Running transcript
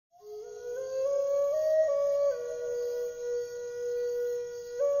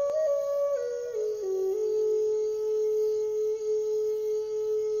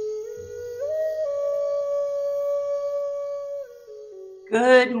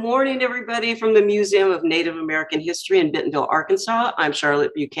Good morning, everybody, from the Museum of Native American History in Bentonville, Arkansas. I'm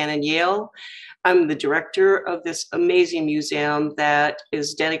Charlotte Buchanan Yale. I'm the director of this amazing museum that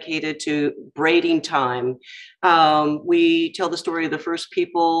is dedicated to braiding time. We tell the story of the first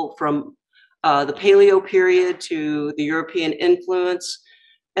people from the Paleo period to the European influence,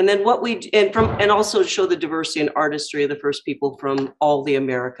 and then and also show the diversity and artistry of the first people from all the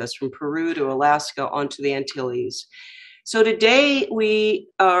Americas, from Peru to Alaska onto the Antilles. So today we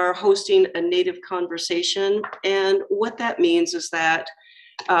are hosting a Native conversation, and what that means is that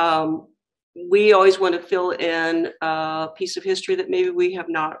um, we always want to fill in a piece of history that maybe we have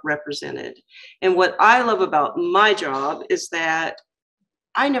not represented. And what I love about my job is that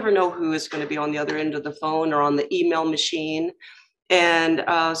I never know who is going to be on the other end of the phone or on the email machine. And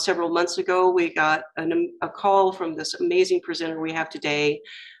several months ago, we got a call from this amazing presenter we have today.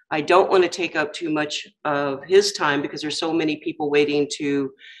 I don't want to take up too much of his time because there's so many people waiting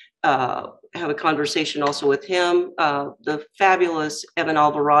to have a conversation also with him. The fabulous Evan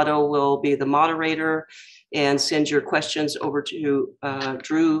Alvarado will be the moderator and send your questions over to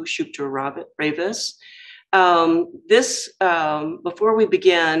Drew Shuptar-Rayvis. Before we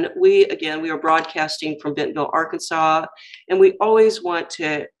begin, we are broadcasting from Bentonville, Arkansas, and we always want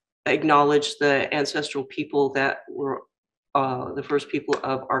to acknowledge the ancestral people that were the first people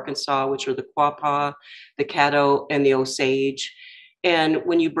of Arkansas, which are the Quapaw, the Caddo, and the Osage. And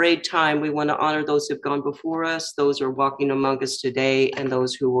when you braid time, we want to honor those who have gone before us, those who are walking among us today, and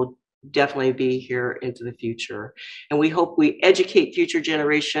those who will definitely be here into the future. And we hope we educate future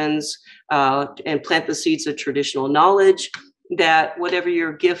generations and plant the seeds of traditional knowledge that whatever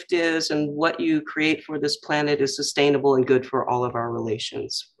your gift is and what you create for this planet is sustainable and good for all of our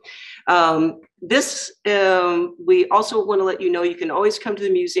relations. We also want to let you know you can always come to the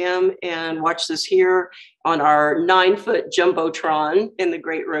museum and watch this here on our 9-foot Jumbotron in the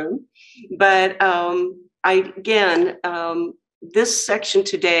Great Room. But this section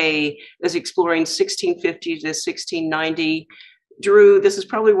today is exploring 1650 to 1690. Drew, this is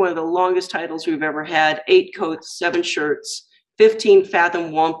probably one of the longest titles we've ever had: 8 coats, 7 shirts, 15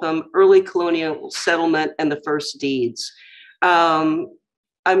 fathom wampum, early colonial settlement, and the first deeds.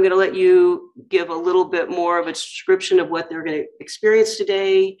 I'm going to let you give a little bit more of a description of what they're going to experience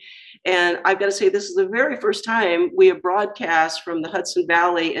today. And I've got to say, this is the very first time we have broadcast from the Hudson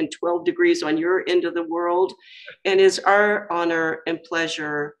Valley and 12 degrees on your end of the world. And it's our honor and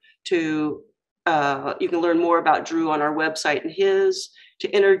pleasure to, you can learn more about Drew on our website and his,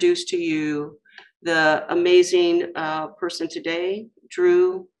 to introduce to you the amazing person today,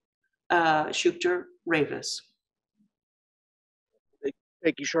 Drew Shuptar-Rayvis.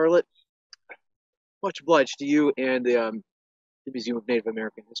 Thank you, Charlotte. Much obliged to you and the Museum of Native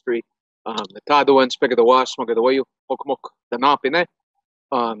American History. Pekatawas, Makatawai'U,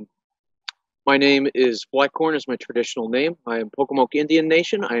 my name is Blackhorn, is my traditional name. I am Pocomoke Indian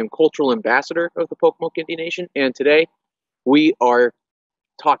Nation. I am cultural ambassador of the Pocomoke Indian Nation. And today we are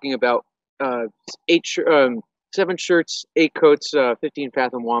talking about 7 shirts, 8 coats, 15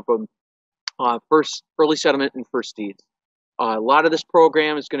 fathom wampum, first early settlement and first deeds. A lot of this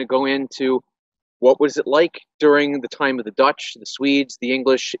program is going to go into what was it like during the time of the Dutch, the Swedes, the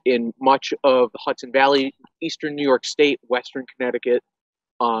English in much of the Hudson Valley, eastern New York State, western Connecticut,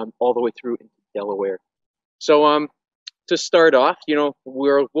 all the way through into Delaware. So to start off,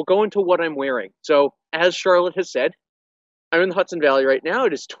 we'll go into what I'm wearing. So as Charlotte has said, I'm in the Hudson Valley right now.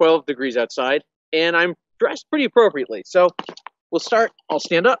 It is 12 degrees outside, and I'm dressed pretty appropriately. So we'll start. I'll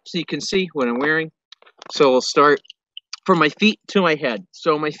stand up so you can see what I'm wearing. So we'll start from my feet to my head.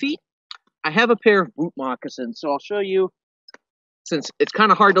 So my feet, I have a pair of boot moccasins. So I'll show you, since it's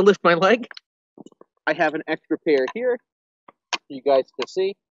kind of hard to lift my leg, I have an extra pair here for you guys to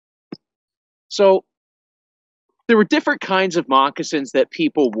see. So there were different kinds of moccasins that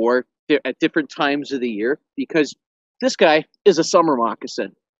people wore at different times of the year, because this guy is a summer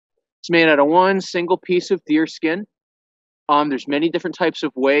moccasin. It's made out of one single piece of deer skin. There's many different types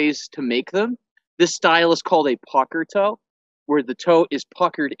of ways to make them. This style is called a pucker toe, where the toe is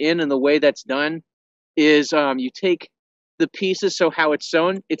puckered in, and the way that's done is you take the pieces, so how it's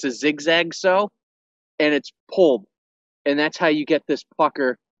sewn, it's a zigzag sew, and it's pulled, and that's how you get this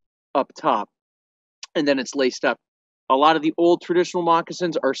pucker up top, and then it's laced up. A lot of the old traditional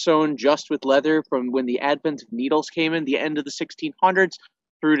moccasins are sewn just with leather from when the advent of needles came in, the end of the 1600s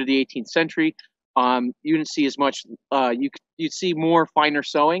through to the 18th century. You didn't see as much, you'd see more finer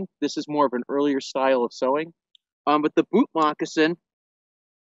sewing. This is more of an earlier style of sewing. But the boot moccasin,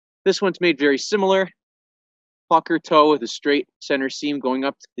 this one's made very similar. Pucker toe with a straight center seam going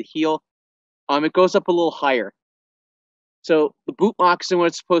up to the heel. It goes up a little higher. So the boot moccasin, what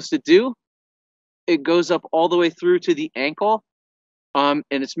it's supposed to do, it goes up all the way through to the ankle, and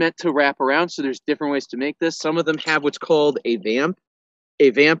it's meant to wrap around. So there's different ways to make this. Some of them have what's called a vamp. A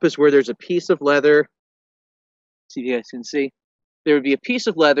vamp is where there's a piece of leather. See if you guys can see. There would be a piece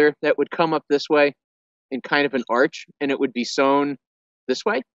of leather that would come up this way in kind of an arch, and it would be sewn this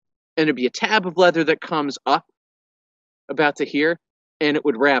way. And it'd be a tab of leather that comes up about to here, and it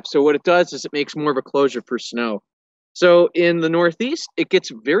would wrap. So what it does is it makes more of a closure for snow. So in the Northeast, it gets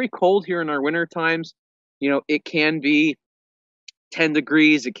very cold here in our winter times. You know, it can be 10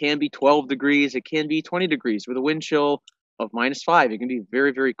 degrees, it can be 12 degrees, it can be 20 degrees with a wind chill of -5. It can be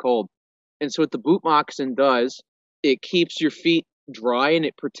very, very cold. And so what the boot moccasin does, it keeps your feet dry and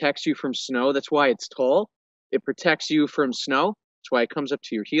it protects you from snow. That's why it's tall. It protects you from snow. That's why it comes up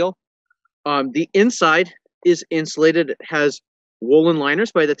to your heel. The inside is insulated. It has woolen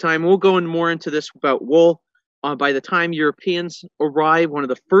liners. By the time, we'll go in more into this about wool. By the time Europeans arrive, one of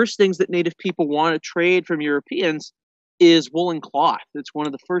the first things that Native people want to trade from Europeans is woolen cloth. It's one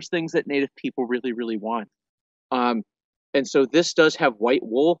of the first things that Native people really, really want. And so this does have white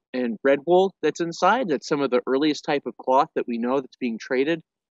wool and red wool that's inside. That's some of the earliest type of cloth that we know that's being traded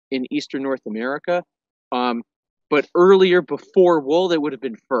in Eastern North America. But earlier, before wool, there would have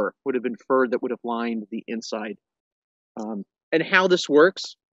been fur. That would have lined the inside. And how this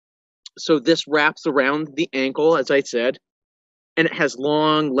works, so this wraps around the ankle, as I said, and it has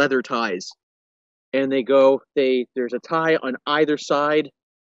long leather ties. And there's a tie on either side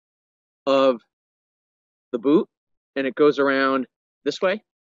of the boot, and it goes around this way,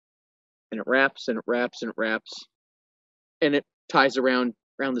 and it wraps, and it wraps, and it wraps, and it ties around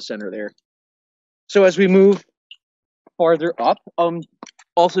the center there. So as we move farther up,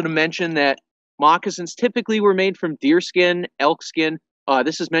 also to mention that moccasins typically were made from deer skin, elk skin.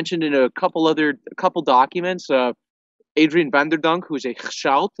 This is mentioned in a couple documents. Adrian van der Dunk, who's a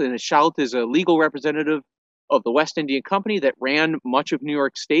Schout, and a Schout is a legal representative of the West India Company that ran much of New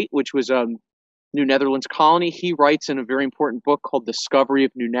York State, which was New Netherlands colony. He writes in a very important book called Discovery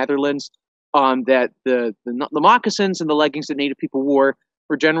of New Netherlands that the moccasins and the leggings that Native people wore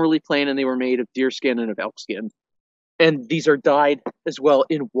were generally plain, and they were made of deer skin and of elk skin. And these are dyed as well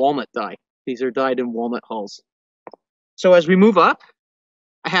in walnut dye. These are dyed in walnut hulls. So as we move up,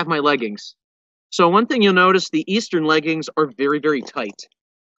 I have my leggings. So one thing you'll notice, the Eastern leggings are very, very tight.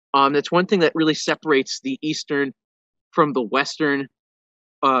 That's one thing that really separates the Eastern from the Western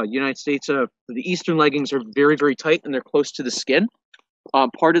United States. The Eastern leggings are very, very tight, and they're close to the skin.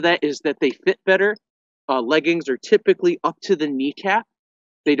 Part of that is that they fit better. Leggings are typically up to the kneecap.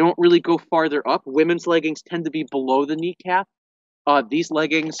 They don't really go farther up. Women's leggings tend to be below the kneecap. These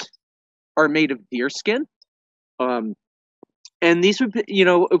leggings are made of deer skin. And these would,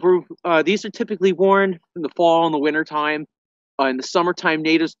 these are typically worn in the fall and the winter time. In the summertime,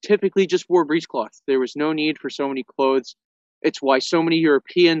 natives typically just wore breechcloth. There was no need for so many clothes. It's why so many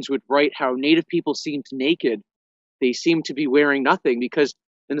Europeans would write how Native people seemed naked. They seem to be wearing nothing, because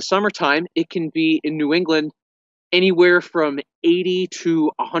in the summertime, it can be in New England anywhere from 80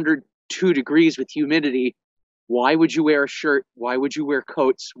 to 102 degrees with humidity. Why would you wear a shirt? Why would you wear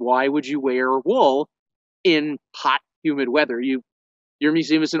coats? Why would you wear wool in hot, humid weather? Your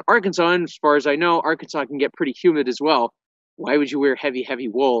museum is in Arkansas, and as far as I know, Arkansas can get pretty humid as well. Why would you wear heavy, heavy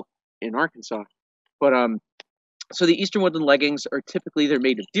wool in Arkansas? But so the Eastern woodland leggings are typically, they're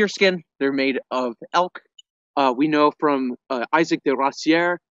made of deer skin. They're made of elk. We know from Isaac de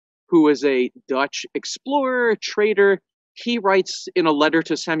Rassière, who was a Dutch explorer, trader. He writes in a letter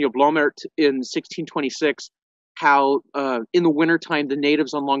to Samuel Blommaert in 1626 how in the wintertime the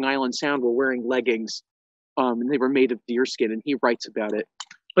natives on Long Island Sound were wearing leggings, and they were made of deer skin, and he writes about it.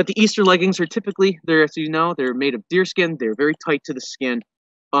 But the Eastern leggings are typically, as you know, they're made of deer skin. They're very tight to the skin,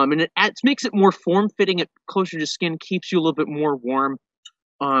 and it makes it more form-fitting. It closer to skin, keeps you a little bit more warm.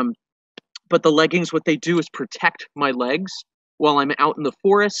 But the leggings, what they do is protect my legs while I'm out in the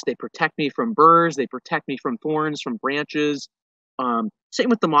forest. They protect me from burrs. They protect me from thorns, from branches. Same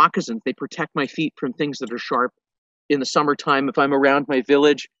with the moccasins. They protect my feet from things that are sharp. In the summertime, if I'm around my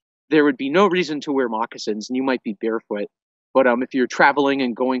village, there would be no reason to wear moccasins, and you might be barefoot. But if you're traveling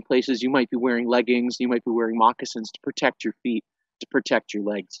and going places, you might be wearing leggings. You might be wearing moccasins to protect your feet, to protect your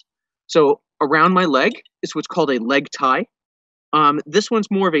legs. So around my leg is what's called a leg tie. This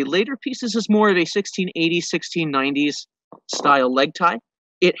one's more of a later piece. This is more of a 1680s, 1690s style leg tie.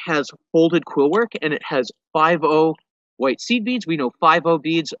 It has folded quill work, and it has 5-0 white seed beads. We know 5-0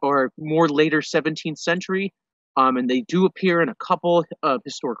 beads are more later 17th century, and they do appear in a couple of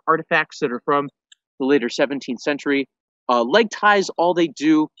historic artifacts that are from the later 17th century. Leg ties, all they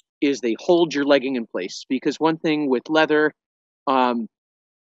do is they hold your legging in place. Because one thing with leather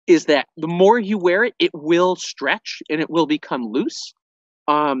is that the more you wear it, it will stretch and it will become loose.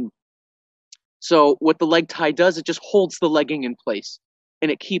 So what the leg tie does, it just holds the legging in place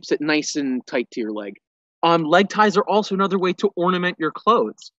and it keeps it nice and tight to your leg. Leg ties are also another way to ornament your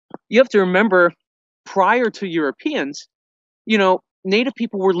clothes. You have to remember, prior to Europeans, Native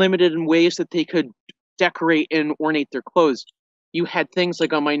people were limited in ways that they could decorate and ornate their clothes. You had things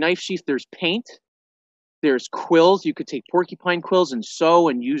like on my knife sheath, there's paint, there's quills. You could take porcupine quills and sew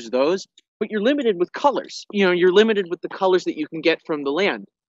and use those, but you're limited with colors. You're limited with the colors that you can get from the land.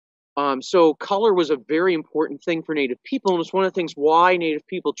 So color was a very important thing for Native people, and it's one of the things why Native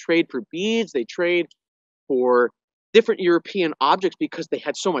people trade for beads. They trade for different European objects because they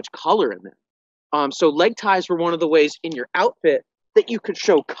had so much color in them. So leg ties were one of the ways in your outfit that you could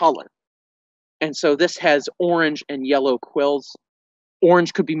show color. And so this has orange and yellow quills.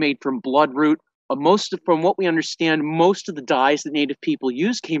 Orange could be made from bloodroot. From what we understand, most of the dyes that Native people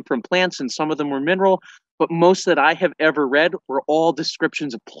used came from plants, and some of them were mineral, but most that I have ever read were all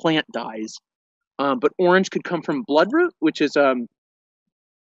descriptions of plant dyes. But orange could come from bloodroot, which is a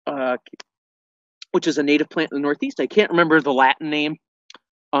native plant in the Northeast. I can't remember the Latin name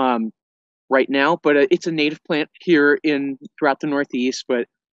right now, but it's a native plant here throughout the Northeast. But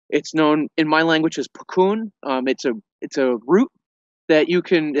it's known in my language as pucun. It's a root that you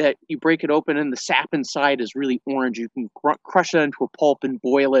break it open and the sap inside is really orange. You can crush it into a pulp and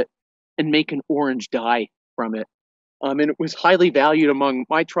boil it and make an orange dye from it. And it was highly valued among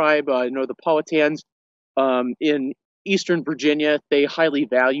my tribe. The Powhatans in Eastern Virginia. They highly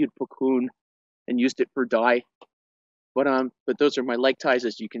valued pucun and used it for dye. But those are my leg ties,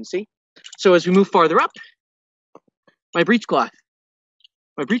 as you can see. So as we move farther up, my breechcloth.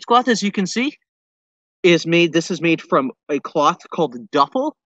 My breechcloth, as you can see, is made from a cloth called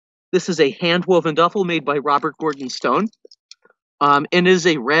duffel. This is a hand-woven duffel made by Robert Gordon Stone, and is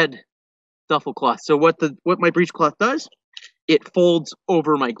a red duffel cloth. So what my breechcloth does, it folds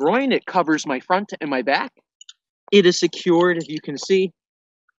over my groin, it covers my front and my back. It is secured, as you can see,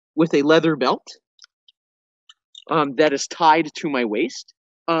 with a leather belt that is tied to my waist.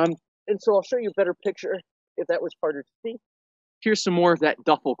 And so I'll show you a better picture if that was harder to see. Here's some more of that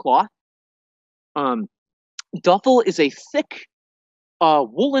duffel cloth. Duffel is a thick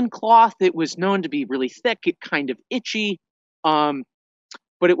woolen cloth. It was known to be really thick, it kind of itchy, but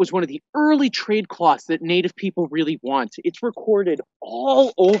it was one of the early trade cloths that Native people really want. It's recorded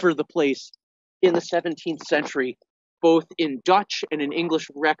all over the place in the 17th century, both in Dutch and in English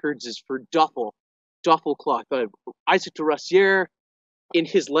records, is for duffel cloth. Isaac de Rossier, in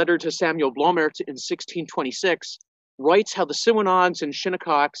his letter to Samuel Blommaert in 1626, writes how the Siwanogs and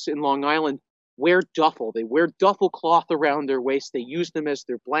Shinnecocks in Long Island wear duffel. They wear duffel cloth around their waist. They use them as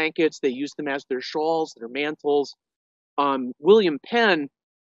their blankets. They use them as their shawls, their mantles. William Penn,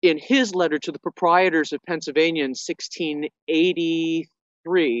 in his letter to the proprietors of Pennsylvania in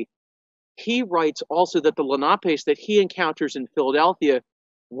 1683, he writes also that the Lenapes that he encounters in Philadelphia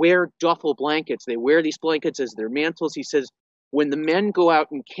wear duffel blankets. They wear these blankets as their mantles. He says, when the men go out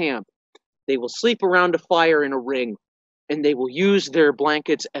in camp, they will sleep around a fire in a ring, and they will use their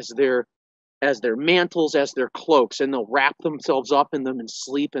blankets as their mantles, as their cloaks, and they'll wrap themselves up in them and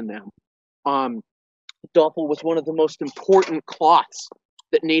sleep in them. Duffel was one of the most important cloths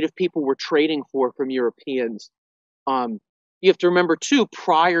that Native people were trading for from Europeans. You have to remember, too,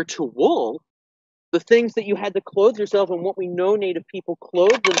 prior to wool, the things that you had to clothe yourself and what we know Native people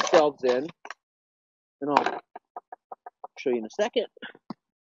clothed themselves in, and I'll show you in a second,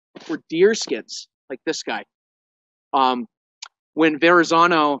 were deer skins, like this guy. When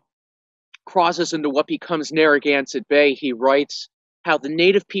Verrazano crosses into what becomes Narragansett Bay, he writes how the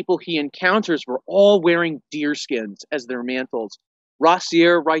Native people he encounters were all wearing deer skins as their mantles.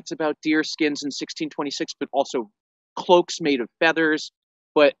 Rossier writes about deer skins in 1626, but also cloaks made of feathers,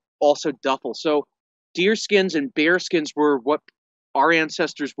 but also duffel. So deer skins and bear skins were what our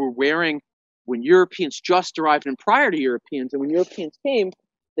ancestors were wearing when Europeans just arrived and prior to Europeans. And when Europeans came,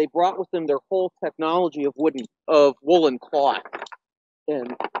 they brought with them their whole technology of woolen cloth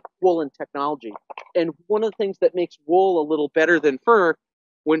and woolen technology. And one of the things that makes wool a little better than fur,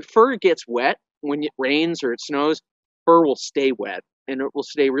 when fur gets wet, when it rains or it snows, fur will stay wet and it will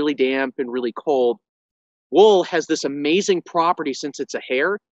stay really damp and really cold. Wool has this amazing property, since it's a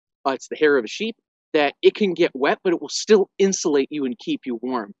hair, it's the hair of a sheep, that it can get wet, but it will still insulate you and keep you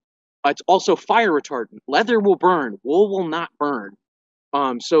warm. It's also fire retardant. Leather will burn, wool will not burn.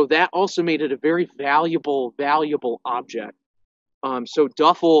 So that also made it a very valuable object. So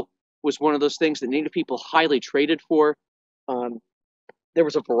duffel was one of those things that Native people highly traded for. There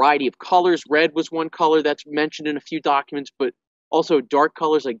was a variety of colors. Red was one color that's mentioned in a few documents, but also dark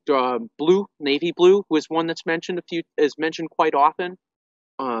colors like blue, navy blue was one that's is mentioned quite often.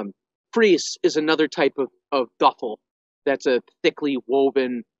 Fries is another type of duffel that's a thickly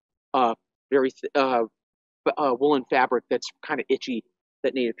woven, very woolen fabric that's kind of itchy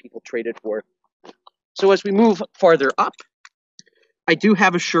that Native people traded for. So as we move farther up, I do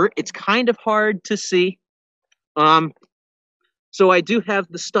have a shirt. It's kind of hard to see. So I do have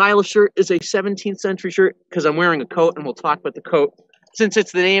the style of shirt is a 17th century shirt because I'm wearing a coat, and we'll talk about the coat since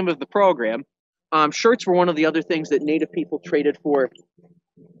it's the name of the program. Shirts were one of the other things that Native people traded for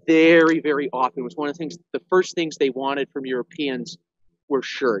very, very often. It was one of the first things they wanted from Europeans were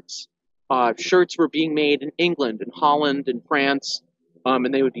shirts. Shirts were being made in England and Holland and France,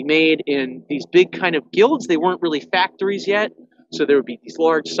 and they would be made in these big kind of guilds. They weren't really factories yet, so there would be these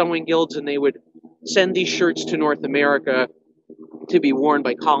large sewing guilds, and they would send these shirts to North America to be worn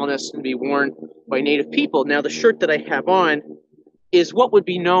by colonists and be worn by Native people. Now, the shirt that I have on is what would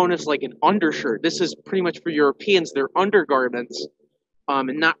be known as like an undershirt. This is pretty much for Europeans, they're undergarments,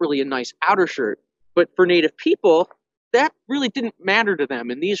 and not really a nice outer shirt. But for Native people, that really didn't matter to them.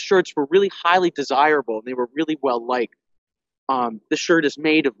 And these shirts were really highly desirable, and they were really well liked. The shirt is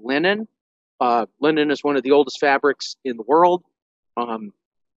made of linen. Linen is one of the oldest fabrics in the world.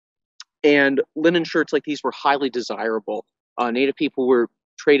 And linen shirts like these were highly desirable. Native people were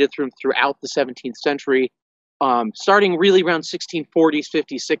traded throughout the 17th century, starting really around 1640s,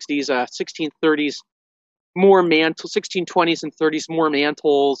 50s, 60s, 1630s, more mantle, 1620s and 30s, more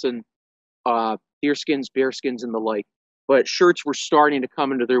mantles and deerskins, bearskins, and the like. But shirts were starting to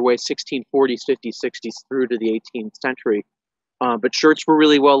come into their way 1640s, 50s, 60s through to the 18th century. But shirts were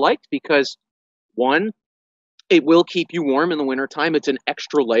really well liked because, one, it will keep you warm in the wintertime. It's an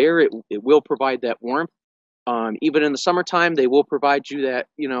extra layer. It will provide that warmth. Even in the summertime, they will provide you that,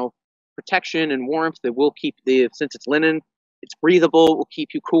 protection and warmth that will keep since it's linen, it's breathable, it will keep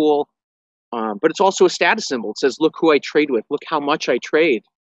you cool. But it's also a status symbol. It says, look who I trade with, look how much I trade,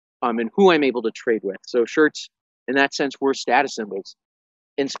 and who I'm able to trade with. So shirts, in that sense, were status symbols.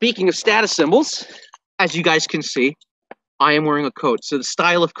 And speaking of status symbols, as you guys can see, I am wearing a coat. So the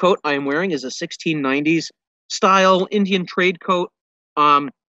style of coat I am wearing is a 1690s style Indian trade coat.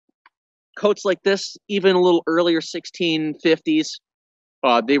 Coats like this, even a little earlier, 1650s,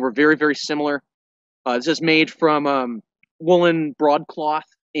 they were very, very similar. This is made from woolen broadcloth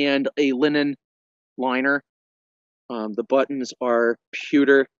and a linen liner. The buttons are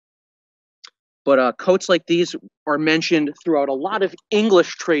pewter. But coats like these are mentioned throughout a lot of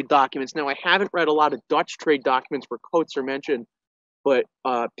English trade documents. Now, I haven't read a lot of Dutch trade documents where coats are mentioned, but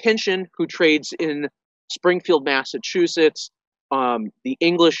Pynchon, who trades in Springfield, Massachusetts, the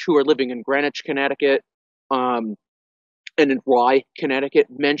English who are living in Greenwich, Connecticut, and in Rye, Connecticut,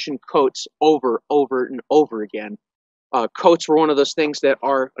 mention coats over and over again. Coats were one of those things that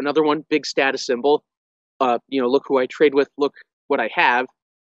are another one, big status symbol. Look who I trade with, look what I have.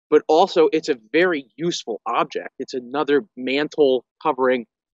 But also, it's a very useful object. It's another mantle covering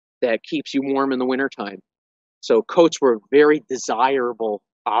that keeps you warm in the wintertime. So coats were a very desirable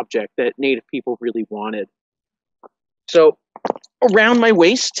object that Native people really wanted. So around my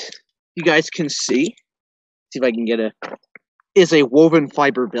waist, you guys can see if I can get is a woven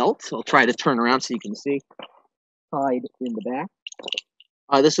fiber belt. I'll try to turn around so you can see. Tied in the back.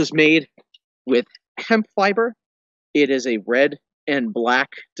 This is made with hemp fiber. It is a red and black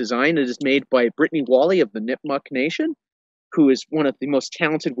design. It is made by Brittany Wally of the Nipmuc Nation, who is one of the most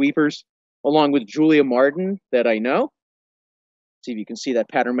talented weavers, along with Julia Martin that I know. See if you can see that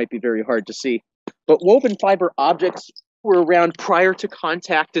pattern. Might be very hard to see. But woven fiber objects were around prior to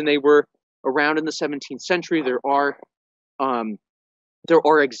contact, and they were around in the 17th century. There are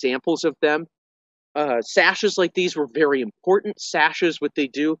examples of them. Sashes like these were very important. Sashes, what they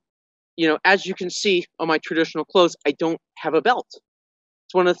do, as you can see on my traditional clothes, I don't have a belt.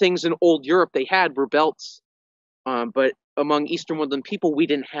 It's one of the things in old Europe they had were belts. But among Eastern Woodland people, we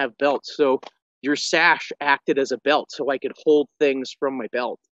didn't have belts. So your sash acted as a belt, so I could hold things from my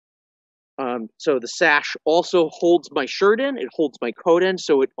belt. So the sash also holds my shirt in, it holds my coat in,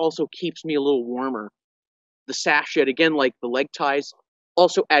 so it also keeps me a little warmer. The sash, yet again, like the leg ties,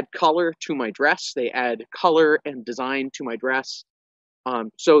 also add color to my dress. They add color and design to my dress.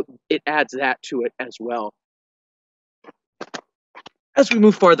 So it adds that to it as well. As we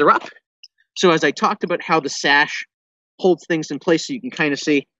move farther up, so as I talked about how the sash holds things in place, so you can kind of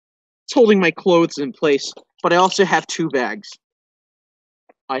see it's holding my clothes in place, but I also have two bags.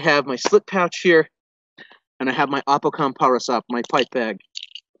 I have my slip pouch here, and I have my Apokam Parasap, my pipe bag.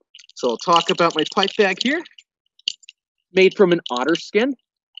 So I'll talk about my pipe bag here. made from an otter skin.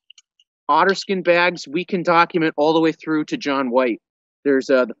 Otter skin bags we can document all the way through to John White. There's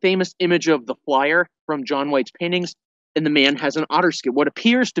the famous image of the flyer from John White's paintings, and the man has an otter skin, what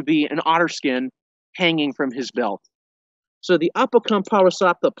appears to be an otter skin hanging from his belt. So the Apokan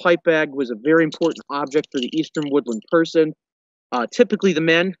Parasop, the pipe bag, was a very important object for the Eastern woodland person. Typically, the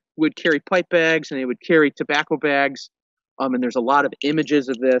men would carry pipe bags and they would carry tobacco bags, and there's a lot of images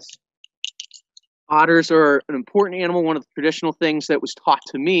of this. Otters are an important animal. One of the traditional things that was taught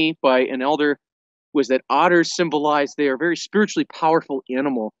to me by an elder was that otters symbolize they are a very spiritually powerful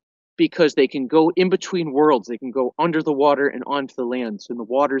animal because they can go in between worlds. They can go under the water and onto the land. So the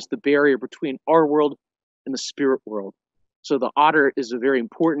water is the barrier between our world and the spirit world. So the otter is a very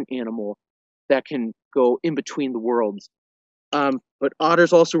important animal that can go in between the worlds. But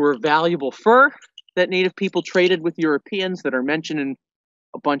otters also were valuable fur that native people traded with Europeans that are mentioned in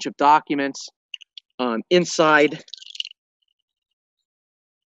a bunch of documents. Inside,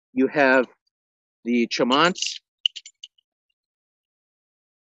 you have the chamants,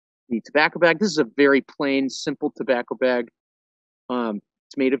 the tobacco bag. This is a very plain, simple tobacco bag.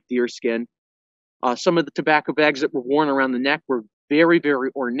 It's made of deer skin. Some of the tobacco bags that were worn around the neck were very, very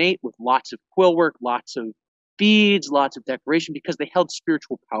ornate with lots of quill work, lots of beads, lots of decoration because they held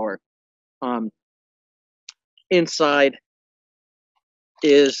spiritual power. Inside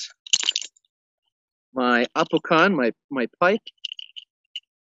is my apokan, my pipe.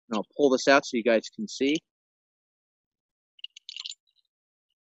 And I'll pull this out so you guys can see.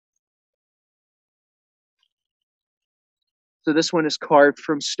 So this one is carved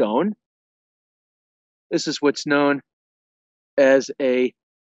from stone. This is what's known as a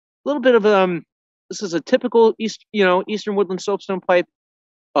little bit of this is a typical Eastern woodland soapstone pipe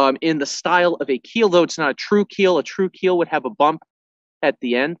in the style of a keel, though it's not a true keel. A true keel would have a bump at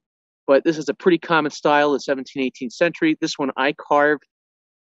the end, but this is a pretty common style of the 17th, 18th century. This one I carved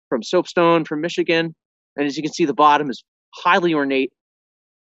from soapstone from Michigan, and as you can see, the bottom is highly ornate,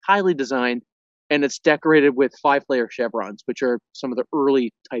 highly designed, and it's decorated with 5-layer chevrons, which are some of the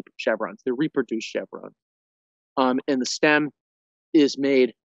early type of chevrons. They're reproduced chevrons. And the stem is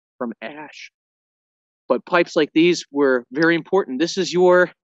made from ash. But pipes like these were very important. This is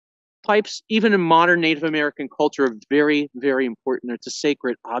your pipes, even in modern Native American culture, are very, very important. It's a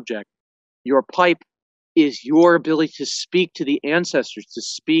sacred object. Your pipe is your ability to speak to the ancestors, to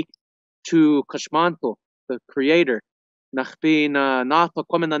speak to Kashmanto, the creator. Your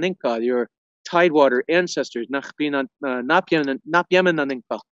tidewater ancestors,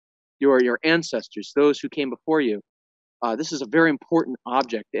 your ancestors, those who came before you. This is a very important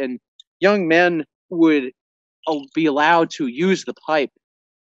object, and young men would be allowed to use the pipe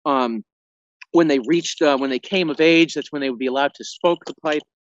when they came of age. That's when they would be allowed to smoke the pipe.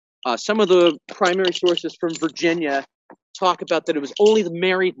 Some of the primary sources from Virginia talk about that it was only the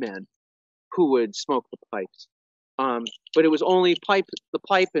married men who would smoke the pipes. But it was only the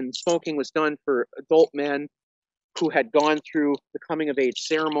pipe and smoking was done for adult men who had gone through the coming of age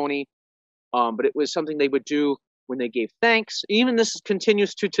ceremony. But it was something they would do when they gave thanks. Even this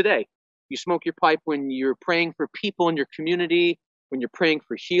continues to today. You smoke your pipe when you're praying for people in your community, when you're praying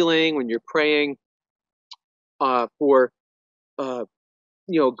for healing, when you're praying for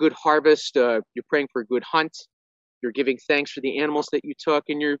good harvest, you're praying for a good hunt, you're giving thanks for the animals that you took,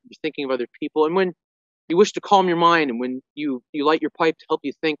 and you're thinking of other people. And when you wish to calm your mind, and when you light your pipe to help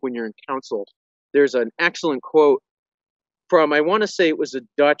you think when you're in council, there's an excellent quote from, I want to say it was a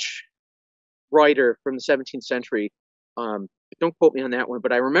Dutch writer from the 17th century. Don't quote me on that one,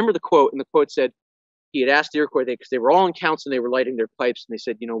 but I remember the quote, and the quote said, he had asked the Iroquois, because they were all in council and they were lighting their pipes, and they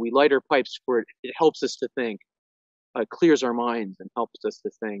said, we light our pipes for it helps us to think. Clears our minds and helps us to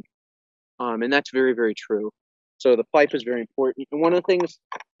think. And that's very, very true. So the pipe is very important. And one of the things,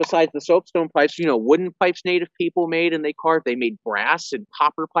 besides the soapstone pipes, wooden pipes native people made and they carved. They made brass and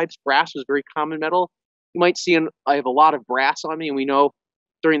copper pipes. Brass was very common metal. You might see, I have a lot of brass on me, and we know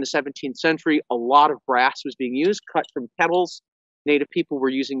during the 17th century, a lot of brass was being used, cut from kettles. Native people were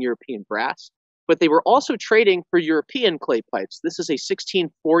using European brass, but they were also trading for European clay pipes. This is a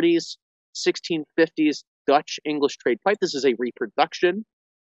 1640s, 1650s Dutch English trade pipe. This is a reproduction.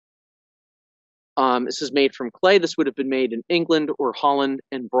 This is made from clay. This would have been made in England or Holland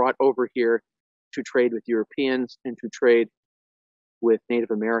and brought over here to trade with Europeans and to trade with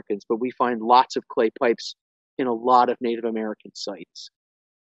Native Americans. But we find lots of clay pipes in a lot of Native American sites.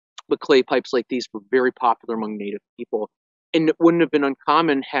 But clay pipes like these were very popular among Native people. And it wouldn't have been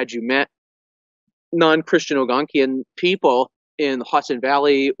uncommon had you met non-Christian Algonkian people in the Hudson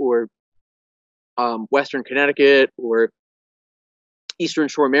Valley or Western Connecticut or Eastern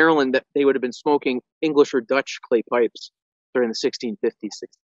Shore, Maryland, that they would have been smoking English or Dutch clay pipes. during the 1650s,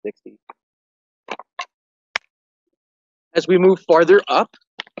 1660s. As we move farther up,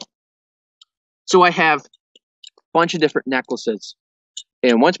 so I have a bunch of different necklaces.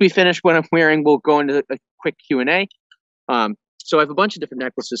 And once we finish what I'm wearing, we'll go into a quick Q&A. So I have a bunch of different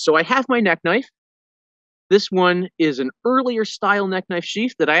necklaces. So I have my neck knife. This one is an earlier style neck knife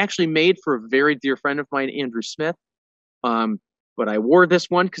sheath that I actually made for a very dear friend of mine, Andrew Smith. But I wore this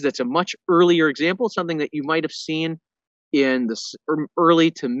one because it's a much earlier example, something that you might have seen in the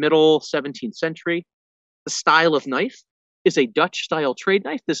early to middle 17th century. The style of knife is a Dutch style trade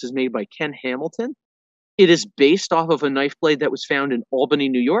knife. This is made by Ken Hamilton. It is based off of a knife blade that was found in Albany,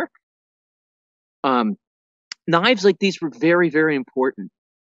 New York. Knives like these were very, very important.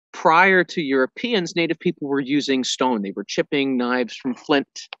 Prior to Europeans, native people were using stone. They were chipping knives from flint.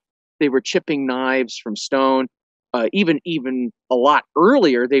 They were chipping knives from stone. Even a lot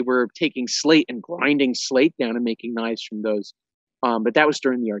earlier, they were taking slate and grinding slate down and making knives from those. But that was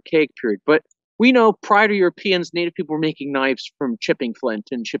during the Archaic period. But we know prior to Europeans, native people were making knives from chipping flint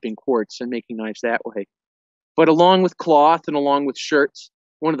and chipping quartz and making knives that way. But along with cloth and along with shirts,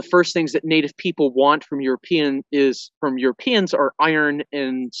 one of the first things that native people want from Europeans are iron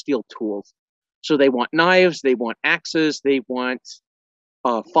and steel tools. So they want knives, they want axes, they want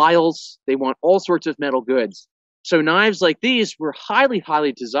files, they want all sorts of metal goods. So knives like these were highly,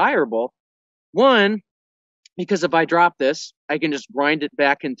 highly desirable. One, because if I drop this, I can just grind it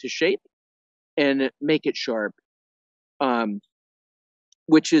back into shape and make it sharp,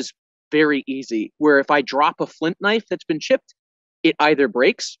 which is very easy. Where if I drop a flint knife that's been chipped, it either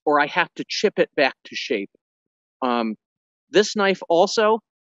breaks or I have to chip it back to shape. This knife also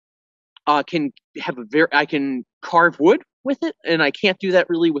can have I can carve wood with it, and I can't do that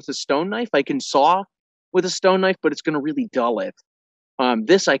really with a stone knife. I can saw with a stone knife, but it's going to really dull it.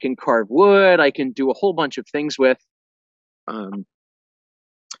 This I can carve wood. I can do a whole bunch of things with.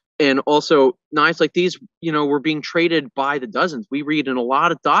 And also knives like these, were being traded by the dozens. We read in a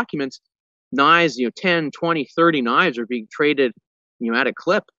lot of documents, knives, 10, 20, 30 knives are being traded, at a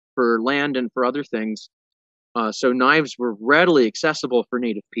clip for land and for other things. So knives were readily accessible for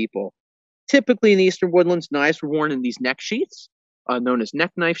native people. Typically in the Eastern Woodlands, knives were worn in these neck sheaths, known as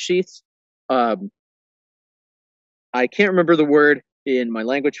neck knife sheaths. I can't remember the word in my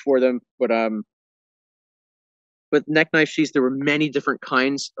language for them, but neck knife sheaths, there were many different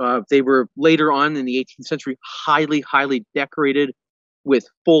kinds. They were later on in the 18th century highly, highly decorated with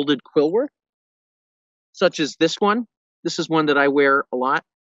folded quill work, such as this one. This is one that I wear a lot.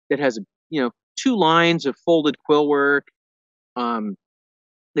 It has, 2 lines of folded quill work.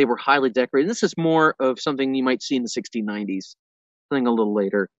 They were highly decorated. This is more of something you might see in the 1690s, something a little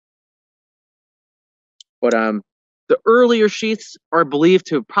later. But the earlier sheaths are believed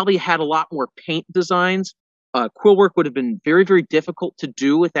to have probably had a lot more paint designs. Quill work would have been very, very difficult to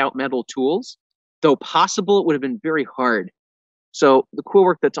do without metal tools. Though possible, it would have been very hard. So the quill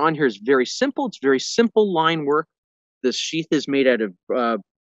work that's on here is very simple. It's very simple line work. This sheath is made out of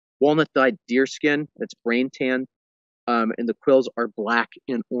walnut dyed deer skin. It's brain tanned. And the quills are black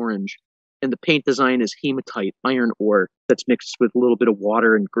and orange. And the paint design is hematite, iron ore, that's mixed with a little bit of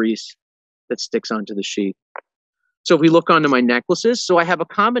water and grease that sticks onto the sheath. So if we look onto my necklaces, so I have a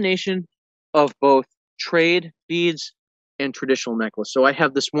combination of both trade beads and traditional necklace. So I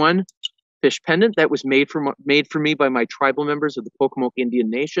have this one fish pendant that was made for me by my tribal members of the Pocomoke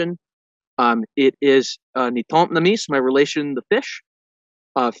Indian Nation. It is Nitant Namis, my relation, the fish.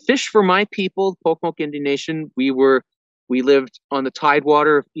 Fish for my people, the Pocomoke Indian Nation. We lived on the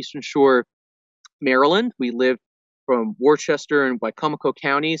tidewater of Eastern Shore, Maryland. We lived from Worcester and Wicomico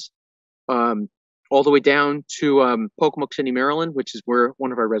counties, all the way down to Pocomoke City, Maryland, which is where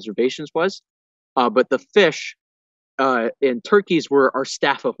one of our reservations was. But the fish and turkeys were our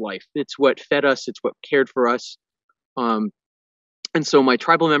staff of life. It's what fed us. It's what cared for us. And so my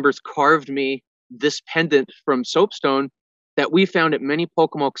tribal members carved me this pendant from soapstone that we found at many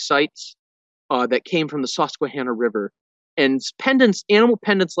Pocomoke sites that came from the Susquehanna River. And pendants, animal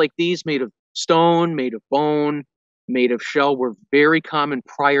pendants like these, made of stone, made of bone, made of shell, were very common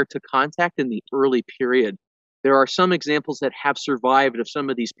prior to contact in the early period. There are some examples that have survived of some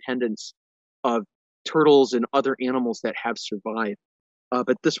of these pendants of turtles and other animals that have survived.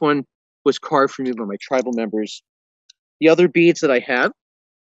 But this one was carved for me by my tribal members. The other beads that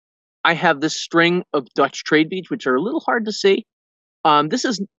I have this string of Dutch trade beads, which are a little hard to see. This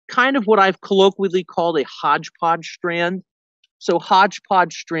is kind of what I've colloquially called a hodgepodge strand. So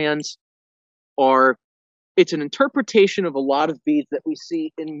hodgepodge strands it's an interpretation of a lot of beads that we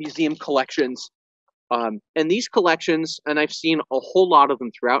see in museum collections. And these collections, and I've seen a whole lot of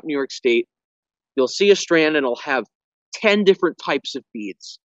them throughout New York State, you'll see a strand and it'll have 10 different types of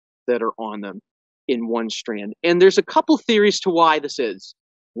beads that are on them in one strand. And there's a couple theories to why this is.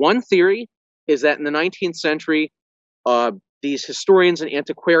 One theory is that in the 19th century, these historians and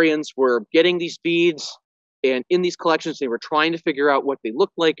antiquarians were getting these beads, and in these collections, they were trying to figure out what they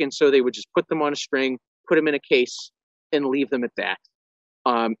looked like, and so they would just put them on a string, put them in a case, and leave them at that,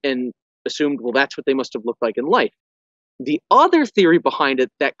 and assumed, well, that's what they must have looked like in life. The other theory behind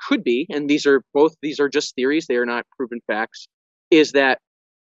it that could be, and these are just theories, they are not proven facts, is that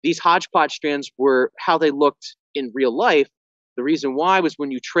these hodgepodge strands were how they looked in real life. The reason why was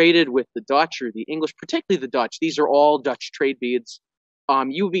when you traded with the Dutch or the English, particularly the Dutch, these are all Dutch trade beads,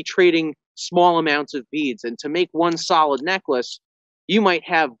 you would be trading small amounts of beads. And to make one solid necklace, you might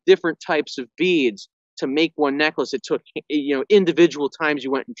have different types of beads to make one necklace. It took, individual times you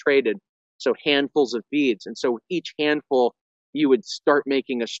went and traded. So handfuls of beads. And so with each handful, you would start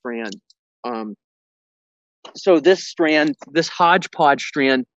making a strand. So this strand, this hodgepodge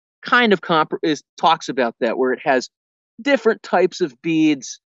strand, kind of talks about that, where it has different types of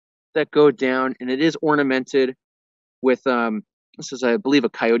beads that go down, and it is ornamented with this is, I believe, a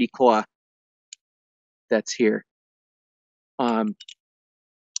coyote claw that's here, and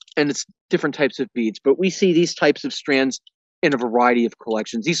it's different types of beads. But we see these types of strands in a variety of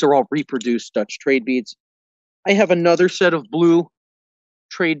collections. These are all reproduced Dutch trade beads. I have another set of blue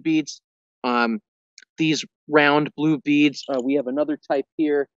trade beads. These round blue beads, we have another type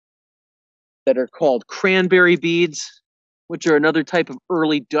here that are called cranberry beads, which are another type of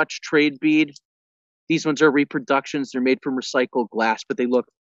early Dutch trade bead. These ones are reproductions. They're made from recycled glass, but they look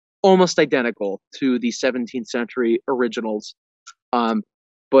almost identical to the 17th century originals.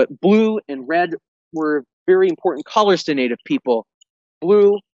 But blue and red were very important colors to Native people.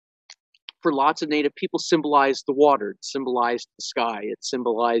 Blue, for lots of Native people, symbolized the water, it symbolized the sky, it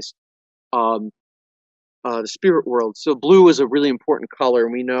symbolized the spirit world. So blue is a really important color,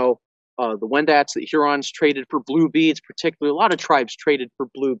 and we know the Wendat, the Hurons, traded for blue beads. Particularly, a lot of tribes traded for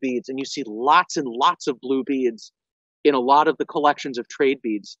blue beads, and you see lots and lots of blue beads in a lot of the collections of trade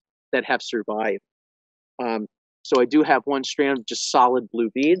beads that have survived. So I do have one strand of just solid blue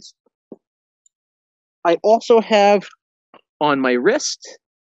beads. I also have on my wrist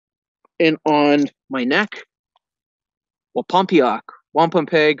and on my neck Wapumpiak, wampum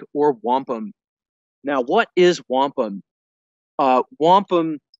peg, or wampum. Now, what is wampum?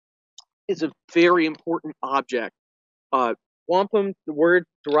 Wampum is a very important object. Wampum, the word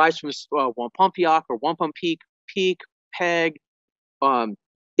derives from Wampumpiak or wampum peak, peg.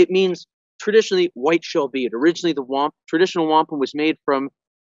 It means traditionally white shell bead. Originally, the traditional wampum was made from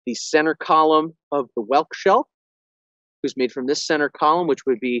the center column of the whelk shell. It was made from this center column, which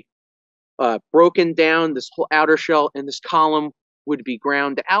would be broken down, this whole outer shell, and this column would be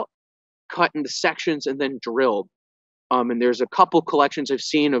ground out, cut into sections, and then drilled. And there's a couple collections I've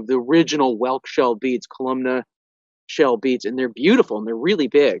seen of the original whelk shell beads, columna shell beads, and they're beautiful and they're really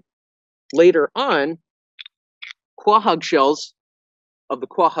big. Later on, quahog shells of the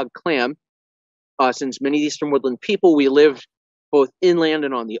quahog clam, since many eastern woodland people, we lived both inland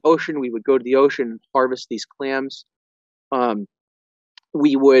and on the ocean. We would go to the ocean and harvest these clams.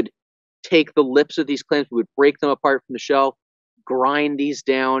 We would take the lips of these clams, we would break them apart from the shell, grind these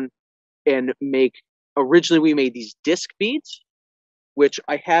down, and originally we made these disc beads, which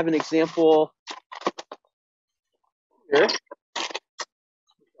I have an example here.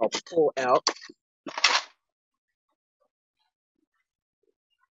 I'll pull out.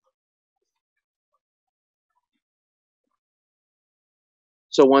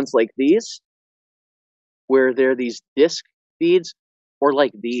 So ones like these, where they're these disc beads, or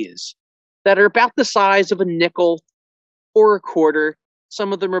like these, that are about the size of a nickel or a quarter.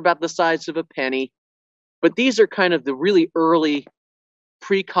 Some of them are about the size of a penny. But these are kind of the really early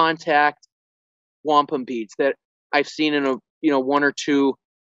pre-contact wampum beads that I've seen in one or two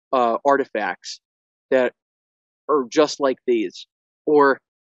artifacts that are just like these. Or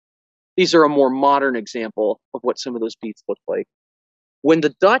these are a more modern example of what some of those beads look like. When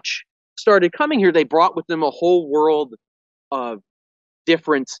the Dutch started coming here, they brought with them a whole world of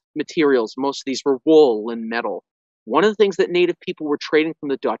different materials. Most of these were wool and metal. One of the things that Native people were trading from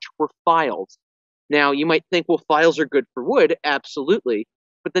the Dutch were files. Now, you might think, well, files are good for wood. Absolutely.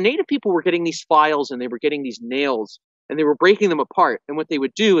 But the Native people were getting these files and they were getting these nails and they were breaking them apart. And what they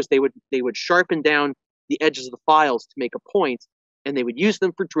would do is they would sharpen down the edges of the files to make a point, and they would use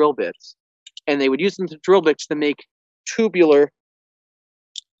them for drill bits. And they would use them to drill bits to make tubular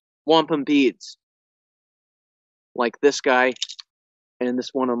wampum beads, like this guy and this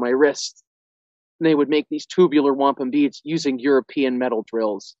one on my wrist. And they would make these tubular wampum beads using European metal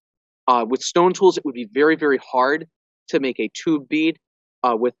drills. With stone tools, it would be very, very hard to make a tube bead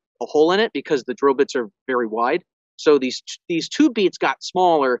with a hole in it because the drill bits are very wide. So these tube beads got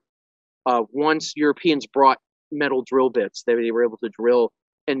smaller once Europeans brought metal drill bits. They were able to drill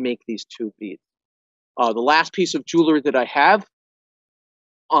and make these tube beads. The last piece of jewelry that I have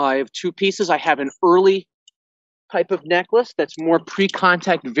two pieces. I have an early type of necklace that's more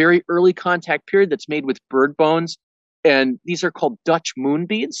pre-contact, very early contact period, that's made with bird bones. And these are called Dutch moon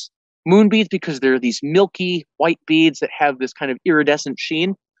beads. Moon beads because they're these milky white beads that have this kind of iridescent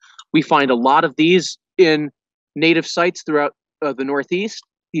sheen. We find a lot of these in native sites throughout the Northeast,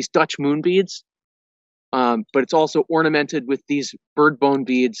 these Dutch moon beads. But it's also ornamented with these bird bone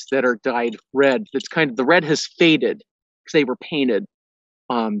beads that are dyed red. That's kind of, the red has faded because they were painted.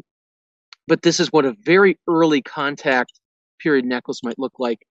 But this is what a very early contact period necklace might look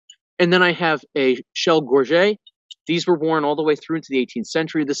like. And then I have a shell gorget. These were worn all the way through into the 18th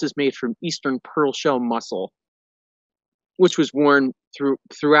century. This is made from eastern pearl shell mussel, which was worn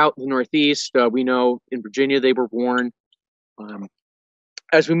throughout the Northeast. We know in Virginia they were worn.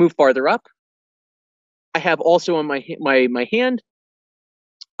 As we move farther up, I have also on my hand,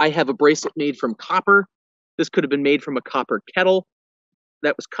 I have a bracelet made from copper. This could have been made from a copper kettle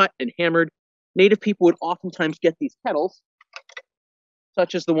that was cut and hammered. Native people would oftentimes get these kettles,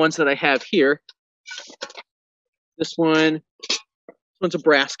 such as the ones that I have here. This one's a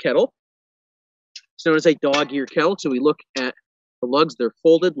brass kettle. It's known as a dog ear kettle. So we look at the lugs, they're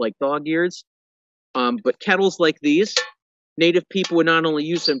folded like dog ears. But kettles like these, native people would not only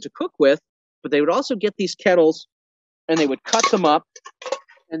use them to cook with, but they would also get these kettles and they would cut them up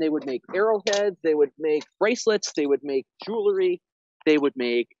and they would make arrowheads, they would make bracelets, they would make jewelry, they would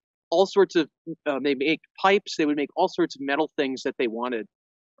make all sorts of, they make pipes, they would make all sorts of metal things that they wanted.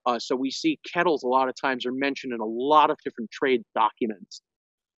 So we see kettles a lot of times are mentioned in a lot of different trade documents.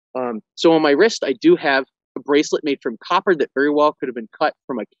 So on my wrist, I do have a bracelet made from copper that very well could have been cut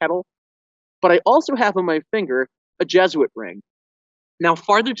from a kettle. But I also have on my finger a Jesuit ring. Now,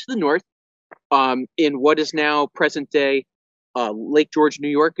 farther to the north, in what is now present day Lake George, New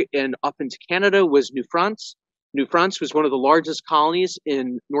York, and up into Canada was New France. New France was one of the largest colonies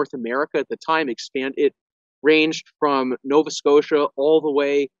in North America at the time. It ranged from Nova Scotia all the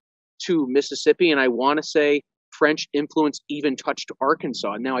way to Mississippi, and I want to say French influence even touched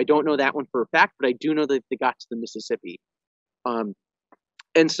Arkansas. Now, I don't know that one for a fact, but I do know that they got to the Mississippi.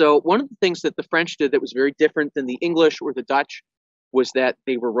 And so one of the things that the French did that was very different than the English or the Dutch was that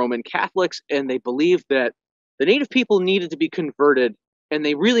they were Roman Catholics, and they believed that the native people needed to be converted, and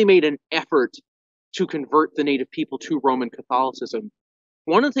they really made an effort to convert the native people to Roman Catholicism.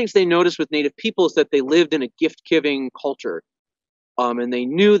 One of the things they noticed with native people is that they lived in a gift-giving culture. And they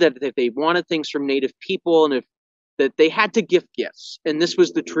knew that if they wanted things from native people and that they had to give gifts. And this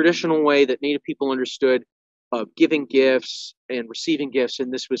was the traditional way that native people understood of giving gifts and receiving gifts.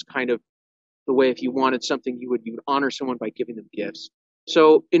 And this was kind of the way if you wanted something, you would honor someone by giving them gifts.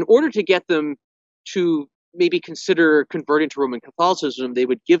 So in order to get them to maybe consider converting to Roman Catholicism, they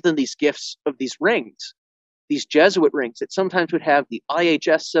would give them these gifts of these rings, these Jesuit rings that sometimes would have the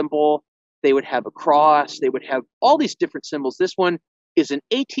IHS symbol, they would have a cross, they would have all these different symbols. This one is an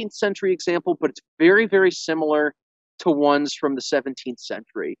 18th century example, but it's very, very similar to ones from the 17th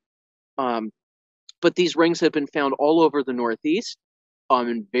century. But these rings have been found all over the Northeast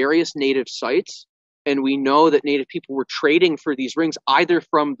in various native sites. And we know that native people were trading for these rings either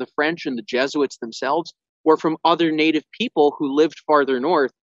from the French and the Jesuits themselves or from other native people who lived farther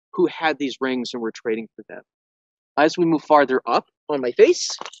north who had these rings and were trading for them. As we move farther up on my face,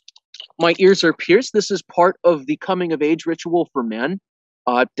 my ears are pierced. This is part of the coming of age ritual for men.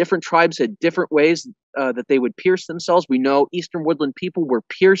 Different tribes had different ways that they would pierce themselves. We know Eastern woodland people were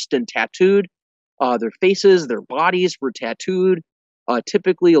pierced and tattooed. Their faces, their bodies were tattooed.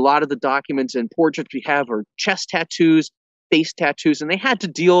 Typically, a lot of the documents and portraits we have are chest tattoos, face tattoos, and they had to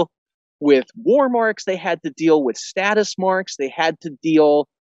deal with war marks. They had to deal with status marks. They had to deal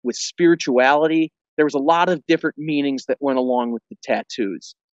with spirituality. There was a lot of different meanings that went along with the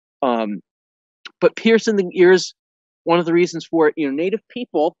tattoos. But piercing the ears, one of the reasons for it, native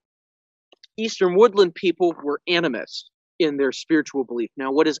people, Eastern woodland people were animists in their spiritual belief.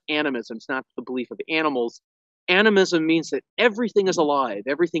 Now, what is animism? It's not the belief of animals. Animism means that everything is alive.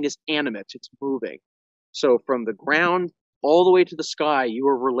 Everything is animate. It's moving. So from the ground all the way to the sky, you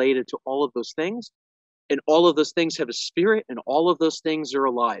are related to all of those things. And all of those things have a spirit, and all of those things are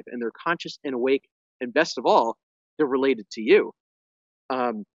alive, and they're conscious and awake. And best of all, they're related to you.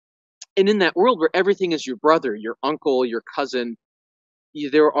 And in that world where everything is your brother, your uncle, your cousin, you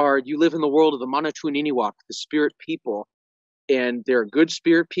live in the world of the Manitouiniwak, the spirit people. And there are good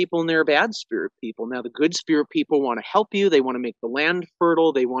spirit people and there are bad spirit people. Now, the good spirit people want to help you. They want to make the land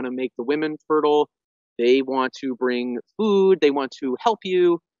fertile. They want to make the women fertile. They want to bring food. They want to help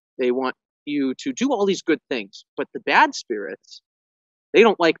you. They want you to do all these good things. But the bad spirits, they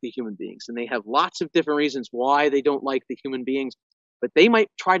don't like the human beings. And they have lots of different reasons why they don't like the human beings. But they might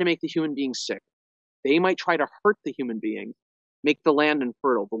try to make the human beings sick. They might try to hurt the human beings, make the land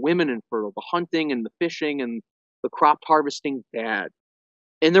infertile, the women infertile, the hunting and the fishing and the crop harvesting bad.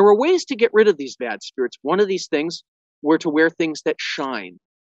 And there were ways to get rid of these bad spirits. One of these things were to wear things that shine,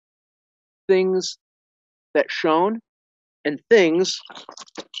 things that shone, and things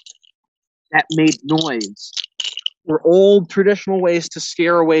that made noise. Were old traditional ways to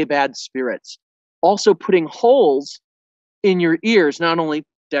scare away bad spirits. Also, putting holes in your ears not only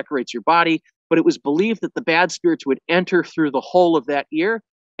decorates your body, but it was believed that the bad spirits would enter through the hole of that ear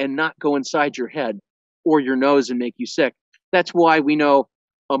and not go inside your head or your nose and make you sick. That's why we know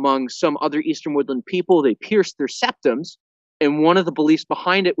among some other Eastern Woodland people, they pierced their septums. And one of the beliefs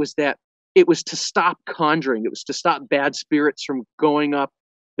behind it was that it was to stop conjuring. It was to stop bad spirits from going up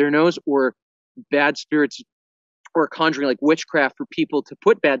their nose, or bad spirits, or conjuring like witchcraft for people to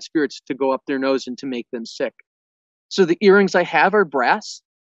put bad spirits to go up their nose and to make them sick. So the earrings I have are brass.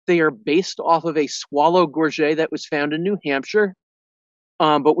 They are based off of a swallow gorget that was found in New Hampshire.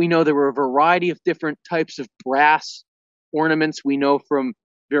 But we know there were a variety of different types of brass ornaments. We know from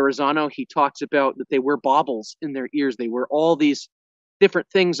Verrazano, he talks about that they wear baubles in their ears. They wear all these different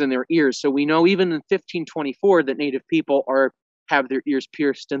things in their ears. So we know even in 1524 that Native people have their ears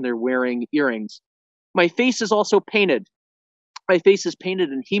pierced and they're wearing earrings. My face is also painted. My face is painted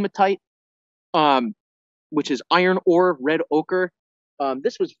in hematite, which is iron ore, red ochre.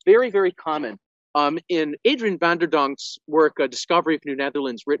 This was very, very common. In Adrian van der Donk's work, Discovery of New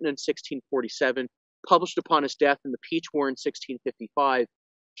Netherlands, written in 1647, published upon his death in the Peach War in 1655,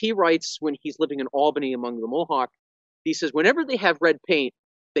 he writes when he's living in Albany among the Mohawk, he says, whenever they have red paint,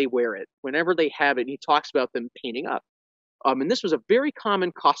 they wear it. Whenever they have it, he talks about them painting up. And this was a very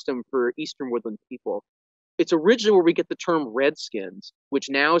common custom for Eastern Woodland people. It's originally where we get the term redskins, which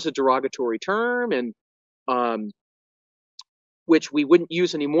now is a derogatory term, and which we wouldn't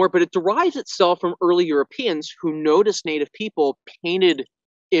use anymore, but it derives itself from early Europeans who noticed Native people painted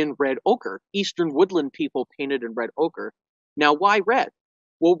in red ochre. Eastern Woodland people painted in red ochre. Now, why red?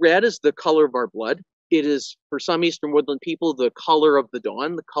 Well, red is the color of our blood. It is, for some Eastern Woodland people, the color of the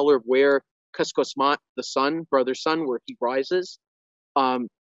dawn, the color of where Kuskosmat, the sun, brother sun, where he rises. It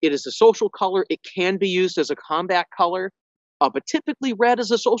is a social color. It can be used as a combat color. But typically red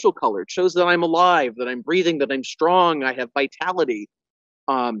is a social color. It shows that I'm alive, that I'm breathing, that I'm strong, I have vitality.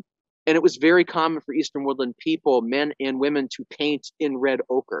 And it was very common for Eastern Woodland people, men and women, to paint in red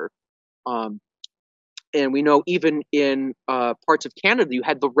ochre. And we know even in parts of Canada, you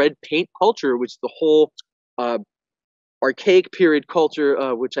had the red paint culture, which the whole archaic period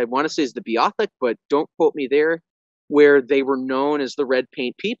culture, which I want to say is the Beothic, but don't quote me there, where they were known as the red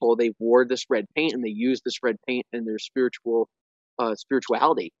paint people. They wore this red paint and they used this red paint in their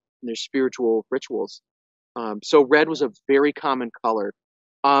spirituality, in their spiritual rituals. So red was a very common color.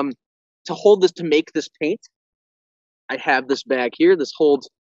 To make this paint, I have this bag here.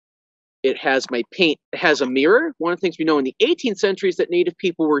 It has my paint. It has a mirror. One of the things we know in the 18th century is that Native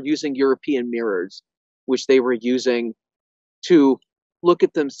people were using European mirrors, which they were using to look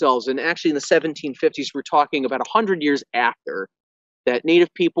at themselves. And actually in the 1750s, we're talking about 100 years after that,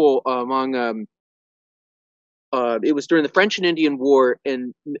 Native people it was during the French and Indian War,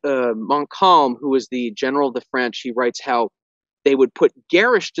 and Montcalm, who was the general of the French, he writes how they would put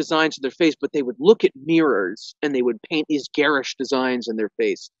garish designs in their face, but they would look at mirrors and they would paint these garish designs in their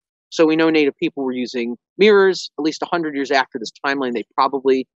face. So we know Native people were using mirrors. At least 100 years after this timeline, they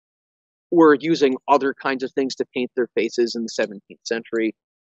probably were using other kinds of things to paint their faces in the 17th century.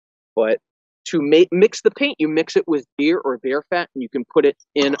 But to mix the paint, you mix it with deer or bear fat, and you can put it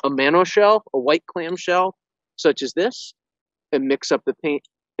in a mano shell, a white clam shell, such as this, and mix up the paint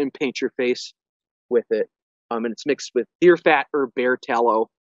and paint your face with it. And it's mixed with deer fat or bear tallow,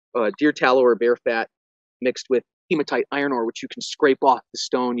 or bear fat, mixed with hematite iron ore, which you can scrape off the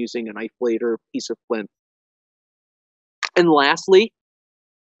stone using a knife blade or a piece of flint. And lastly,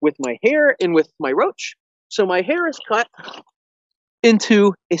 with my hair and with my roach. So my hair is cut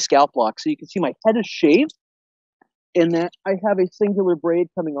into a scalp lock. So you can see my head is shaved, and that I have a singular braid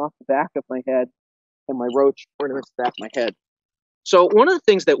coming off the back of my head, and my roach ornaments the back of my head. So one of the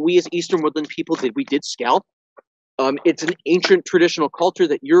things that we as Eastern Woodland people did, we did scalp. It's an ancient traditional culture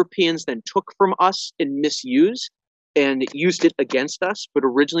that Europeans then took from us and misused and used it against us. But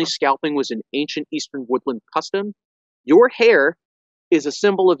originally scalping was an ancient Eastern Woodland custom. Your hair is a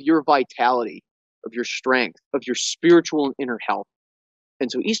symbol of your vitality, of your strength, of your spiritual and inner health.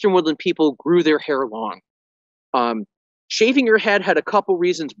 And so Eastern Woodland people grew their hair long. Um, Shaving your head had a couple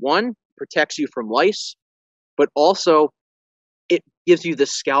reasons. One, protects you from lice, but also it gives you the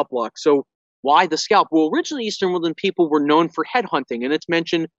scalp lock. So why the scalp? Well, originally Eastern Woodland people were known for head hunting, and it's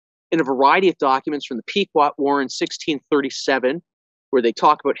mentioned in a variety of documents from the Pequot War in 1637, where they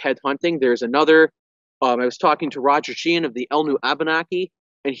talk about head hunting. There's another, I was talking to Roger Sheehan of the Elnu Abenaki,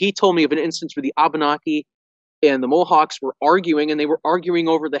 and he told me of an instance where the Abenaki and the Mohawks were arguing, and they were arguing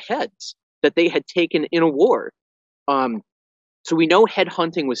over the heads that they had taken in a war. Um, so we know head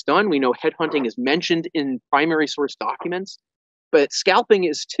hunting was done. We know head hunting is mentioned in primary source documents, but scalping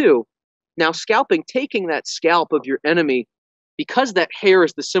is too. Now, scalping, taking that scalp of your enemy, because that hair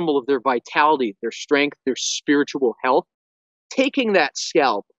is the symbol of their vitality, their strength, their spiritual health, taking that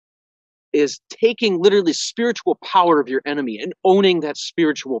scalp is taking literally the spiritual power of your enemy and owning that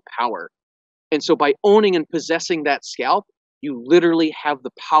spiritual power. And so by owning and possessing that scalp, you literally have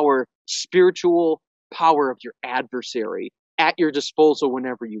the power, spiritual power of your adversary at your disposal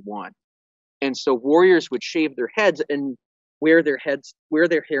whenever you want. And so warriors would shave their heads and wear their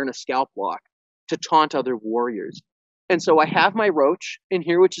hair in a scalp lock to taunt other warriors. And so I have my roach in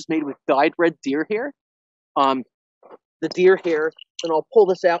here, which is made with dyed red deer hair. The deer hair, and I'll pull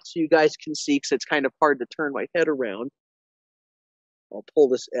this out so you guys can see, because it's kind of hard to turn my head around. I'll pull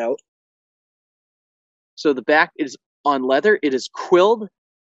this out. So the back is on leather. It is quilled,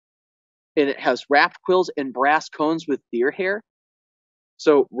 and it has wrapped quills and brass cones with deer hair.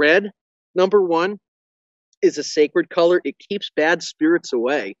 So red, number one, is a sacred color. It keeps bad spirits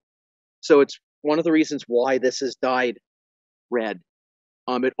away. So it's one of the reasons why this is dyed red.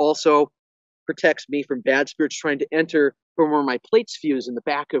 It also protects me from bad spirits trying to enter from where my plates fuse in the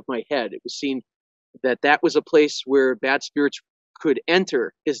back of my head. It was seen that that was a place where bad spirits could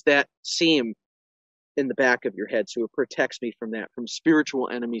enter, is that seam in the back of your head. So it protects me from that, from spiritual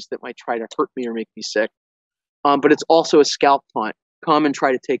enemies that might try to hurt me or make me sick. But it's also a scalp taunt. Come and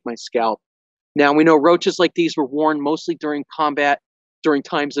try to take my scalp. Now, we know roaches like these were worn mostly during combat, during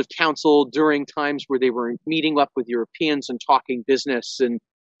times of council, during times where they were meeting up with Europeans and talking business and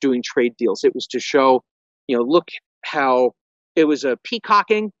doing trade deals. It was to show, look how it was a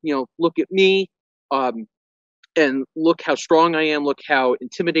peacocking, look at me, and look how strong I am, look how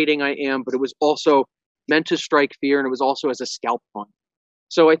intimidating I am. But it was also meant to strike fear, and it was also as a scalp hunt.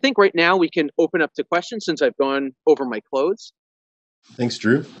 So I think right now we can open up to questions since I've gone over my clothes. Thanks,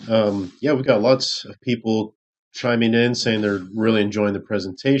 Drew. Yeah, we've got lots of people chiming in saying they're really enjoying the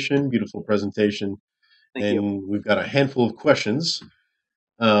presentation. Beautiful presentation. Thank you. We've got a handful of questions.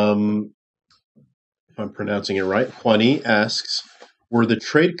 If I'm pronouncing it right, Juani asks, were the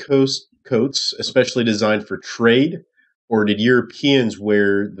trade coats especially designed for trade, or did Europeans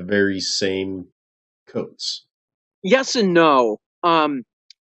wear the very same coats? Yes and no.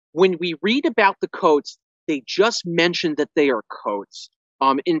 When we read about the coats, they just mention that they are coats.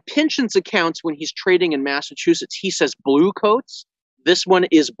 In Pynchon's accounts, when he's trading in Massachusetts, he says blue coats. This one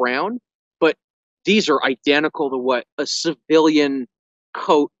is brown, but these are identical to what a civilian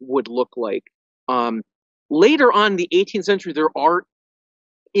coat would look like. Later on in the 18th century, there are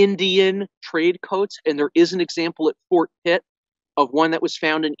Indian trade coats, and there is an example at Fort Pitt of one that was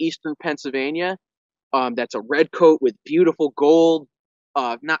found in eastern Pennsylvania. That's a red coat with beautiful gold,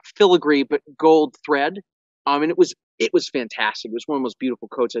 not filigree, but gold thread. And it was fantastic. It was one of the most beautiful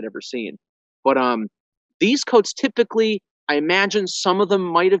coats I'd ever seen. But these coats typically, I imagine some of them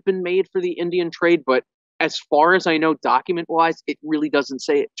might have been made for the Indian trade, but as far as I know, document-wise, it really doesn't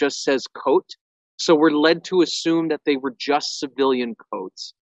say. It just says coat. So we're led to assume that they were just civilian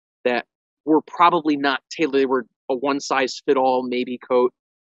coats that were probably not tailored. They were a one-size-fit-all maybe coat.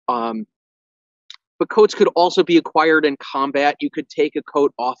 But coats could also be acquired in combat. You could take a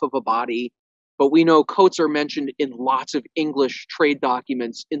coat off of a body. But we know coats are mentioned in lots of English trade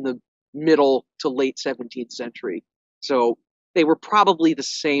documents in the middle to late 17th century. So they were probably the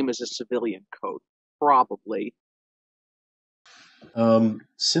same as a civilian coat, probably.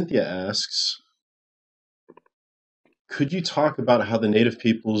 Cynthia asks, could you talk about how the native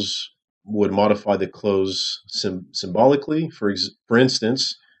peoples would modify the clothes symbolically? For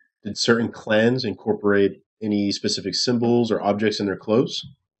instance, did certain clans incorporate any specific symbols or objects in their clothes?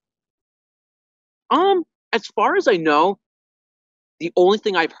 As far as I know, the only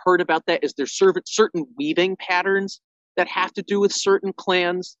thing I've heard about that is there's certain weaving patterns that have to do with certain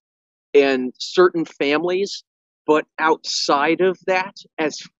clans and certain families. But outside of that,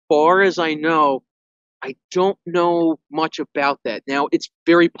 as far as I know, I don't know much about that. Now, it's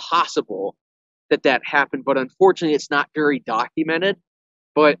very possible that happened, but unfortunately, it's not very documented.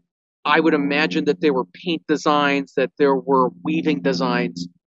 But I would imagine that there were paint designs, that there were weaving designs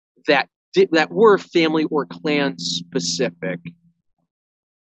that were family or clan specific.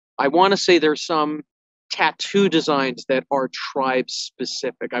 I want to say there's some tattoo designs that are tribe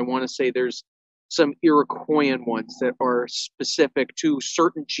specific. I want to say there's some Iroquoian ones that are specific to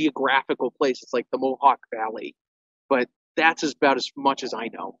certain geographical places like the Mohawk Valley. But that's about as much as I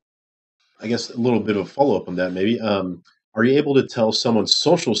know. I guess a little bit of follow-up on that, maybe. Are you able to tell someone's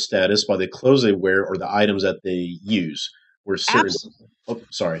social status by the clothes they wear or the items that they use? Where certain... Absolutely. Oh,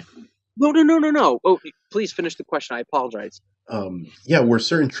 sorry. No. Oh, please finish the question. I apologize. Yeah, where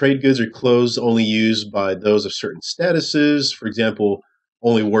certain trade goods or clothes only used by those of certain statuses. For example,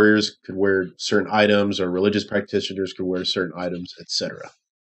 only warriors could wear certain items, or religious practitioners could wear certain items, etc.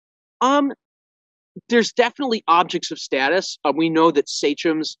 Um, there's definitely objects of status. We know that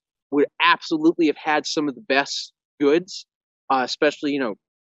sachems would absolutely have had some of the best goods, especially,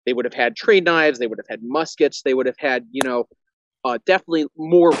 they would have had trade knives, they would have had muskets, they would have had, definitely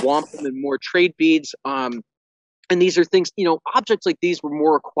more wampum and more trade beads. And these are things, objects like these were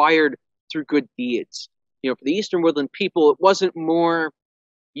more acquired through good deeds. For the Eastern Woodland people, it wasn't more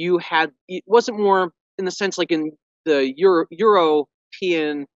in the sense like in the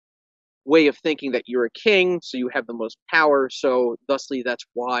European way of thinking that you're a king, so you have the most power, so thusly that's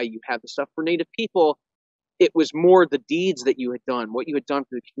why you have the stuff. For Native people, it was more the deeds that you had done, what you had done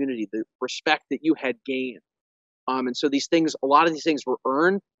for the community, the respect that you had gained. And so a lot of these things were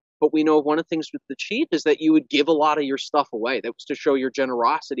earned, but we know one of the things with the chief is that you would give a lot of your stuff away. That was to show your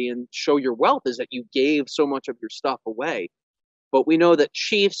generosity and show your wealth, is that you gave so much of your stuff away. But we know that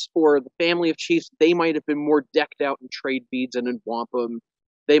chiefs or the family of chiefs, they might have been more decked out in trade beads and in wampum.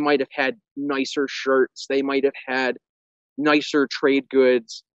 They might have had nicer shirts. They might have had nicer trade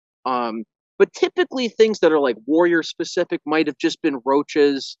goods. But typically things that are like warrior specific might have just been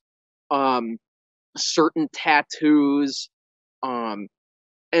roaches, certain tattoos.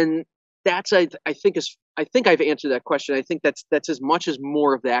 And that's, I think I've answered that question. I think that's as much as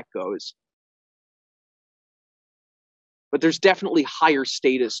more of that goes. But there's definitely higher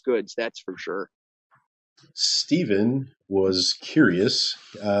status goods, that's for sure. Stephen was curious.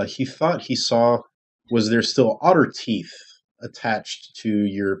 He thought he saw, was there still otter teeth attached to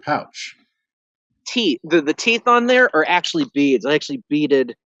your pouch? Teeth. The teeth on there are actually beads. I actually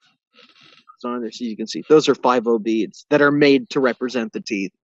beaded. It's on there so you can see. Those are 5-0 beads that are made to represent the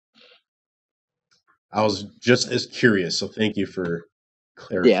teeth. I was just as curious, so thank you for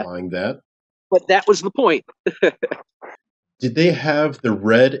clarifying that. But that was the point. Did they have the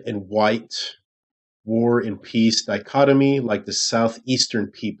red and white war and peace dichotomy like the southeastern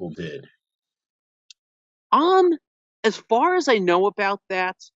people did? As far as I know about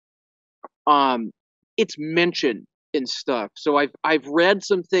that, it's mentioned in stuff. So I've read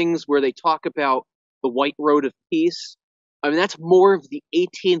some things where they talk about the White Road of Peace. I mean, that's more of the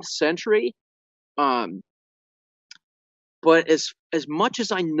 18th century. But as much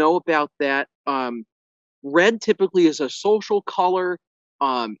as I know about that, red typically is a social color.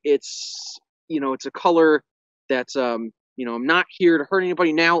 It's it's a color that's I'm not here to hurt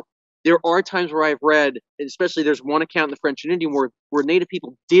anybody. Now, there are times where I've read, especially there's one account in the French and Indian War where Native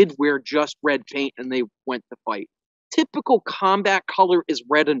people did wear just red paint and they went to fight. Typical combat color is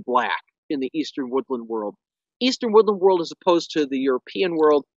red and black in the Eastern Woodland world. Eastern Woodland world, as opposed to the European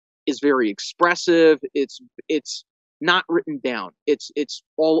world, is very expressive. It's not written down. It's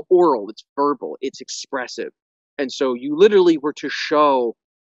all oral. It's verbal. It's expressive. And so you literally were to show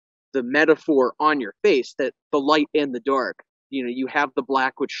the metaphor on your face that the light and the dark. You have the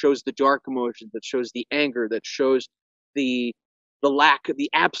black, which shows the dark emotion, that shows the anger, that shows the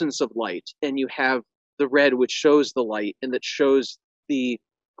absence of light, and you have the red, which shows the light and that shows the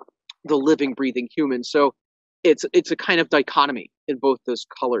living, breathing human. So it's a kind of dichotomy in both those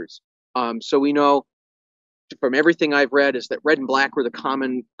colors. So we know from everything I've read is that red and black were the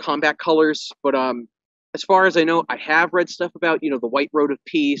common combat colors. But as far as I know, I have read stuff about the White Road of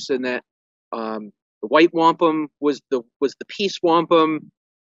Peace, and that the white wampum was the peace wampum.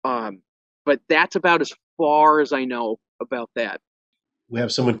 But that's about as far as I know about that. We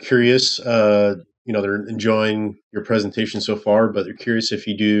have someone curious. They're enjoying your presentation so far, but they're curious if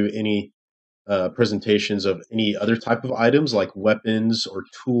you do any presentations of any other type of items like weapons or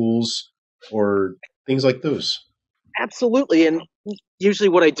tools or things like those. Absolutely. And usually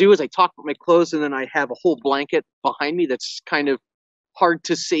what I do is I talk about my clothes, and then I have a whole blanket behind me that's kind of hard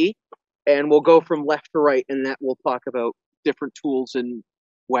to see. And we'll go from left to right, and that we'll talk about different tools and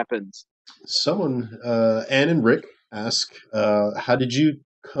weapons. Someone, Ann and Rick, ask, how did you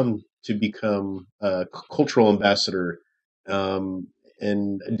come to become a cultural ambassador?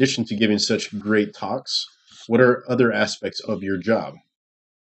 In addition to giving such great talks, what are other aspects of your job?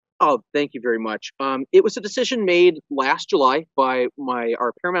 Oh, thank you very much. It was a decision made last July by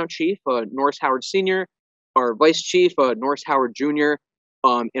our paramount chief, Norris Howard Sr., our vice chief, Norris Howard Jr.,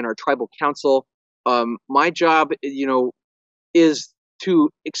 and our tribal council. My job, is to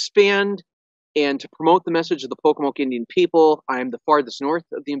expand and to promote the message of the Pocomoke Indian people. I am the farthest north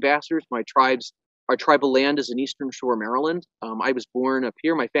of the ambassadors. Our tribal land is in Eastern Shore, Maryland. I was born up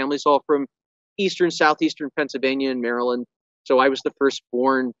here. My family's all from southeastern Pennsylvania and Maryland. So I was the first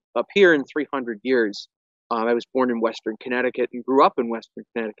born up here in 300 years. I was born in Western Connecticut and grew up in Western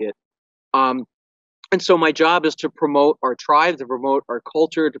Connecticut. And so my job is to promote our tribe, to promote our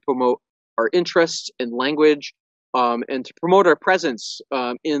culture, to promote our interests and language, and to promote our presence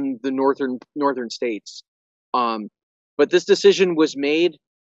in the northern states. But this decision was made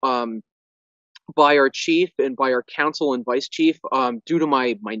by our chief and by our council and vice chief due to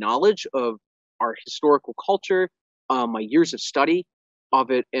my knowledge of our historical culture, my years of study of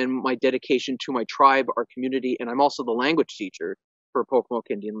it, and my dedication to my tribe, our community, and I'm also the language teacher for Pocomoke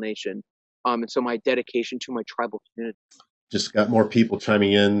Indian Nation. And so my dedication to my tribal community. Just got more people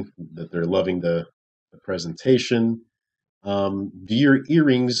chiming in that they're loving the presentation. Do your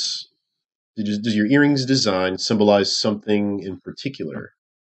earrings, does your earrings design symbolize something in particular?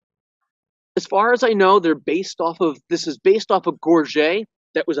 As far as I know, this is based off of gorget.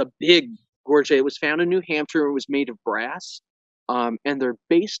 That was a big gorget. It was found in New Hampshire. It was made of brass. And they're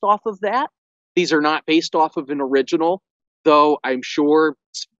based off of that. These are not based off of an original, though I'm sure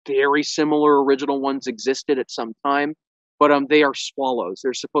very similar original ones existed at some time. But they are swallows.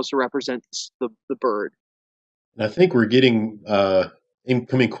 They're supposed to represent the bird. And I think we're getting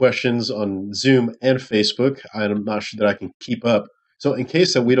incoming questions on Zoom and Facebook. I'm not sure that I can keep up. So in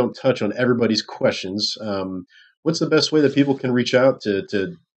case that we don't touch on everybody's questions, what's the best way that people can reach out to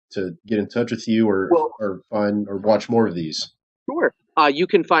get in touch with you or find or watch more of these? Sure. You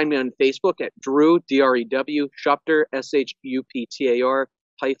can find me on Facebook at Drew, D-R-E-W, Shuptar, S-H-U-P-T-A-R,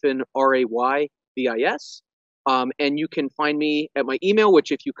 -R-A-Y-V-I-S. And you can find me at my email,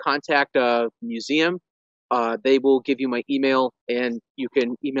 which if you contact a museum, they will give you my email and you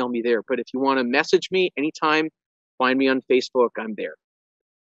can email me there. But if you want to message me anytime, find me on Facebook. I'm there.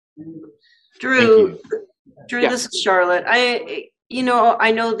 Drew, Yeah. This is Charlotte. I know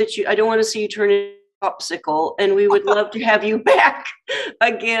that I don't want to see you turn into a popsicle, and we would love to have you back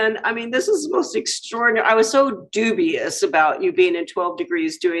again. I mean, this is the most extraordinary. I was so dubious about you being in 12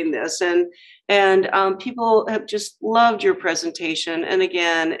 degrees doing this, and people have just loved your presentation. And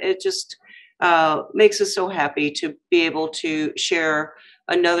again, it just makes us so happy to be able to share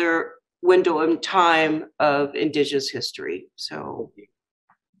another window in time of Indigenous history. So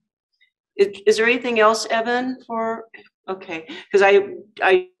is there anything else, Evan, okay, because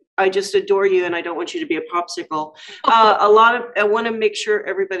I just adore you and I don't want you to be a popsicle. I want to make sure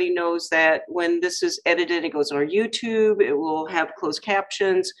everybody knows that when this is edited, it goes on our YouTube, it will have closed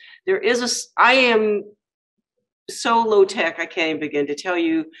captions. I am so low tech, I can't even begin to tell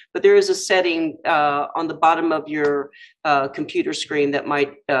you, but there is a setting on the bottom of your computer screen that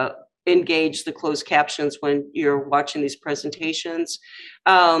might engage the closed captions when you're watching these presentations.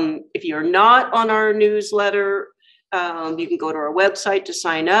 If you're not on our newsletter, you can go to our website to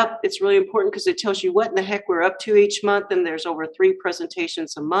sign up. It's really important because it tells you what in the heck we're up to each month, and there's over 3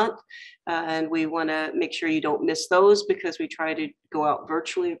 presentations a month. And we want to make sure you don't miss those because we try to go out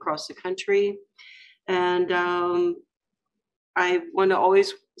virtually across the country. And I want to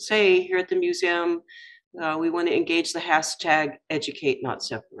always say here at the museum, we want to engage the hashtag educate, not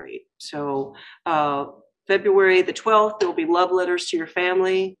separate. So February the 12th, there will be love letters to your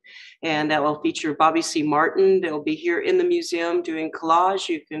family, and that will feature Bobby C. Martin. They'll be here in the museum doing collage.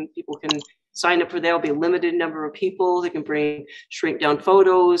 People can sign up for that. There'll be a limited number of people. They can bring shrink down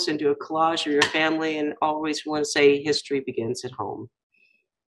photos and do a collage of your family. And always want to say history begins at home.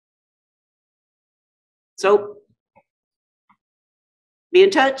 So be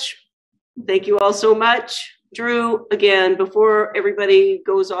in touch. Thank you all so much. Drew, again, before everybody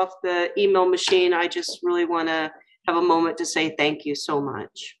goes off the email machine, I just really want to have a moment to say thank you so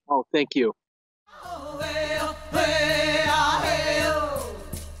much. Oh, thank you.